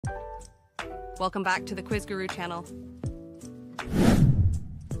Welcome back to the Quiz Guru channel.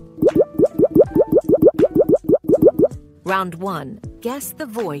 Round 1. Guess the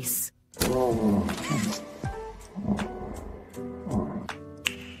voice.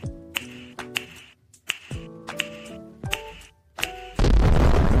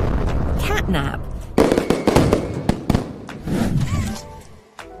 Catnap.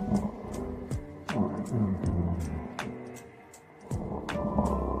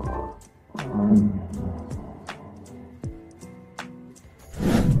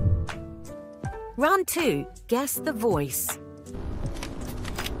 Round 2. Guess the voice.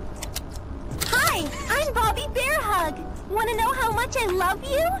 Hi, I'm Bobby Bearhug. Want to know how much I love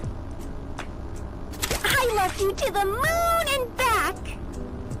you? I love you to the moon and back.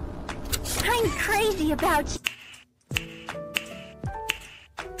 I'm crazy about you.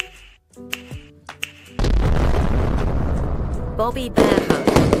 Bobby Bearhug.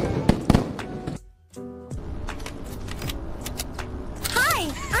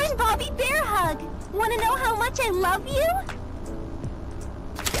 Hi, I'm Bobby Bearhug. Want to know how much I love you?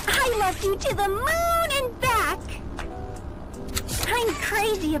 I love you to the moon and back. I'm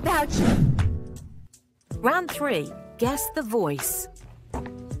crazy about you. Round 3. Guess the voice.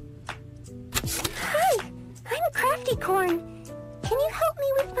 Hi, I'm Crafty Corn. Can you help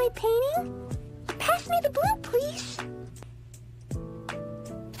me with my painting? Pass me the blue, please.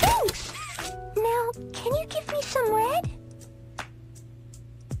 Thanks. Now, can you give me some red?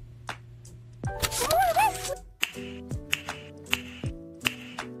 More red.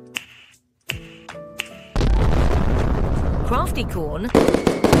 Crafty Corn.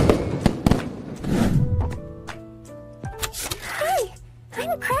 Hi,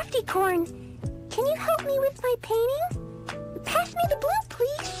 I'm Crafty Corn. Can you help me with my painting? Pass me the blue,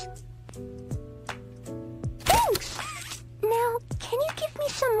 please. Thanks. Now, can you give me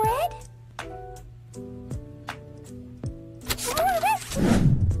some red? More red.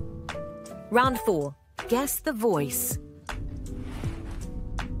 Round 4. Guess the voice.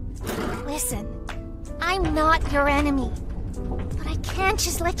 Listen, I'm not your enemy, but I can't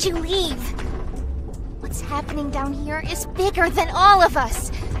just let you leave. What's happening down here is bigger than all of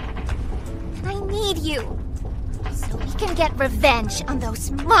us. And I need you, so we can get revenge on those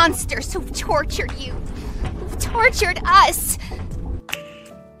monsters who've tortured you, who've tortured us.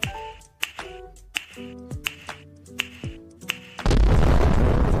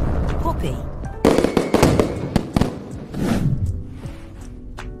 Poppy.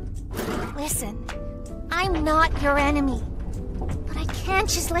 Listen, I'm not your enemy, but I can't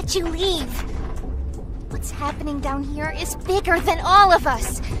just let you leave. What's happening down here is bigger than all of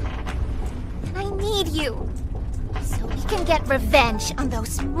us. And I need you, so we can get revenge on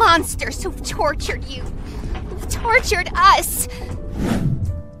those monsters who've tortured you, who've tortured us.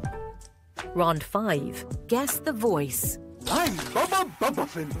 Round 5. Guess the voice. I'm Bubba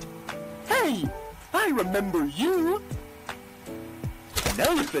Bubbaphant. Hey, I remember you. An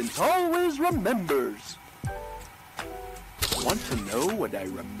elephant always remembers. Want to know what I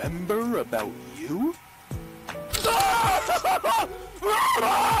remember about you?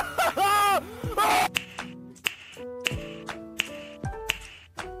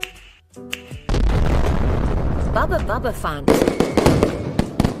 Bubba Bubbaphant.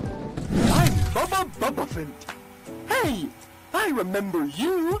 I'm Bubba Bubbaphant. Hey, I remember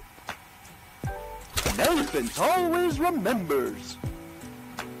you. An elephant always remembers.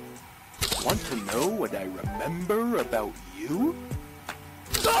 Want to know what I remember about you?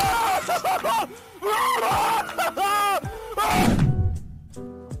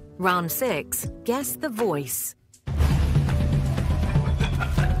 Round 6. Guess the voice.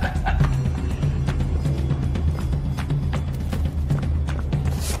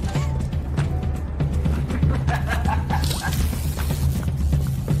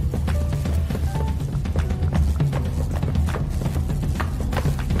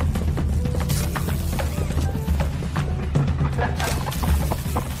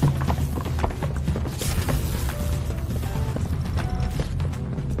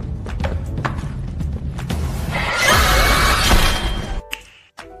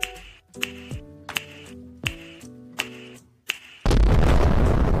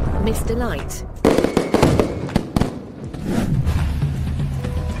 Mr. Light.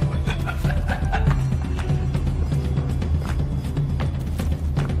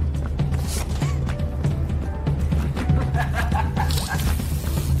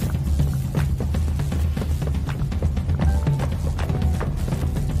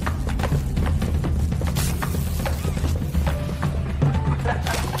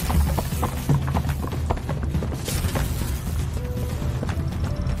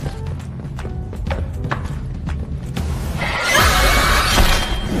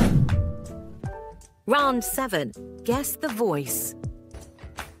 Round 7. Guess the voice.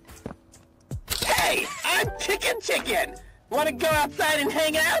 Hey, I'm Chicken. Want to go outside and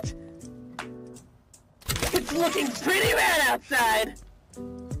hang out? It's looking pretty bad outside.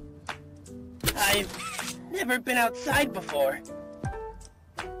 I've never been outside before.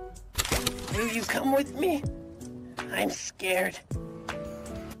 Will you come with me? I'm scared.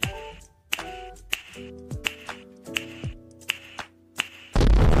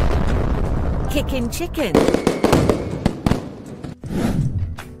 Kicking chicken.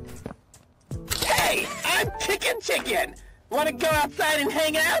 Hey, I'm Chicken. Want to go outside and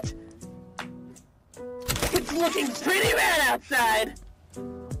hang out? It's looking pretty bad outside.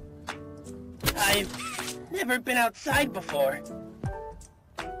 I've never been outside before.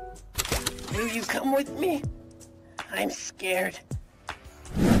 Will you come with me? I'm scared.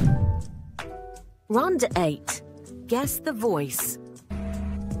 Round 8. Guess the voice.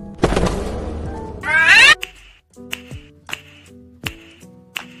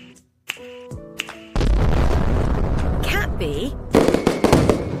 Catby.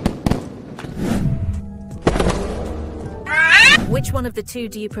 Which one of the two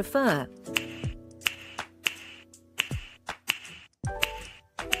do you prefer?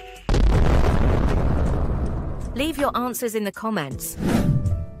 Leave your answers in the comments.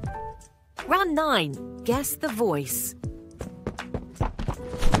 Round 9. Guess the voice.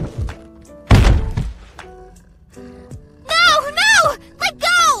 No! Let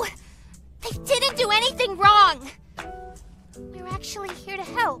go! They didn't do anything wrong. We're actually here to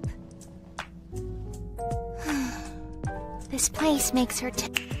help. This place makes her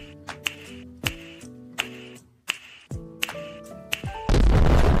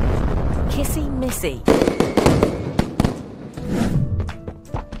Kissy Missy.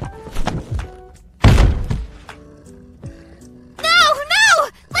 No!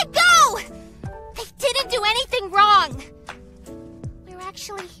 Let go! They didn't do anything wrong. We're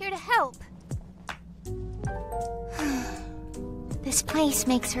actually here to help. This place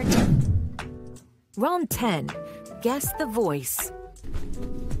makes her Round 10. Guess the voice.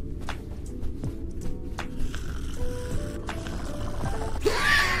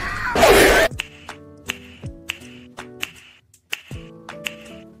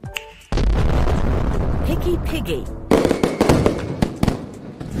 Picky Piggy.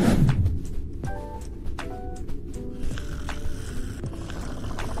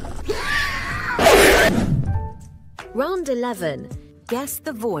 Round 11. Guess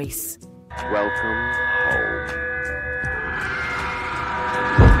the voice. Welcome home.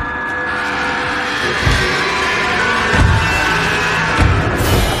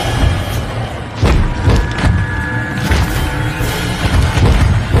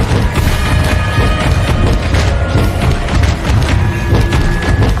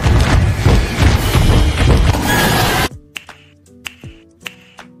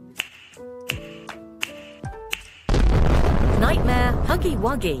 Nightmare Huggy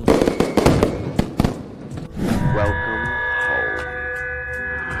Wuggy. Welcome home.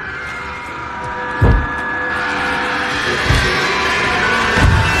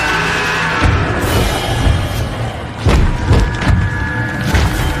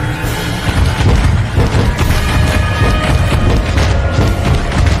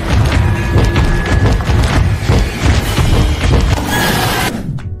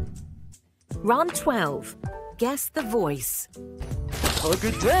 Round 12. Guess the voice. Hug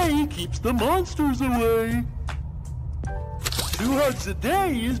a day keeps the monsters away. 2 hugs a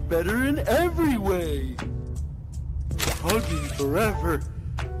day is better in every way. Hugging forever.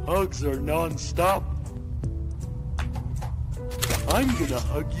 Hugs are non-stop. I'm gonna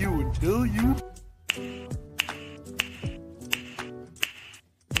hug you until you...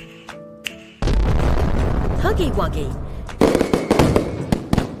 Huggy Wuggy.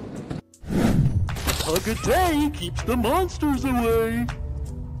 Hug a day keeps the monsters away.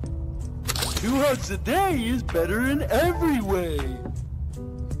 2 hugs a day is better in every way.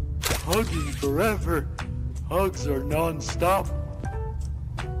 Hugging forever. Hugs are non-stop.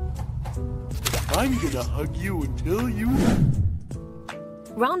 I'm gonna hug you until you...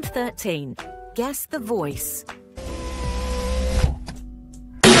 Round 13. Guess the voice.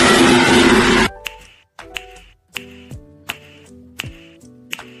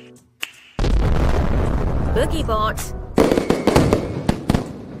 Boogie Bot.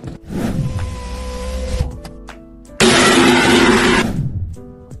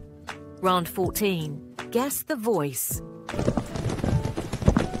 Round 14. Guess the voice.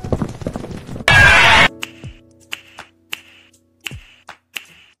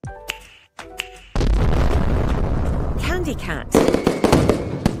 Candy Cat.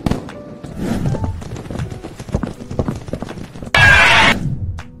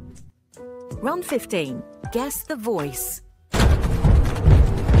 Run 15. Guess the voice.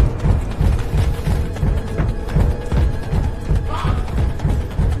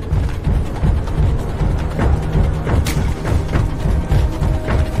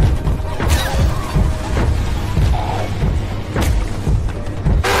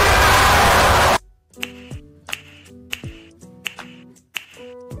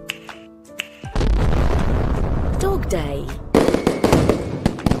 Dogday.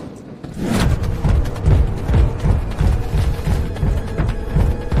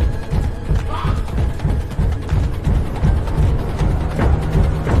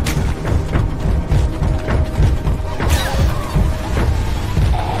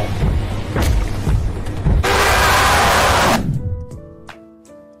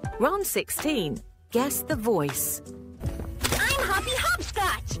 Run 16. Guess the voice. I'm Hoppy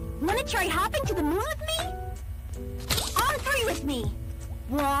Hopscotch. Wanna try hopping to the moon with me? On 3 with me.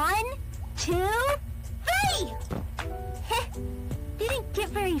 1, 2, 3! Heh, didn't get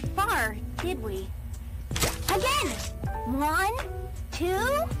very far, did we? Again! 1, 2...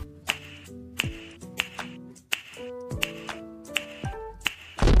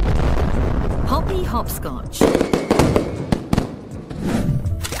 Hoppy Hopscotch.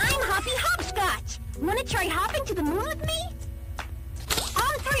 I'm Hoppy Hopscotch. Wanna try hopping to the moon with me?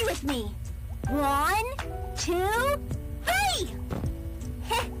 On 3 with me. 1, 2, 3!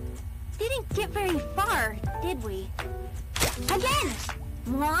 Heh, didn't get very far, did we? Again!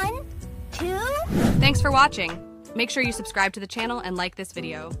 1, 2... Thanks for watching. Make sure you subscribe to the channel and like this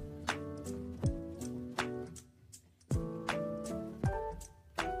video.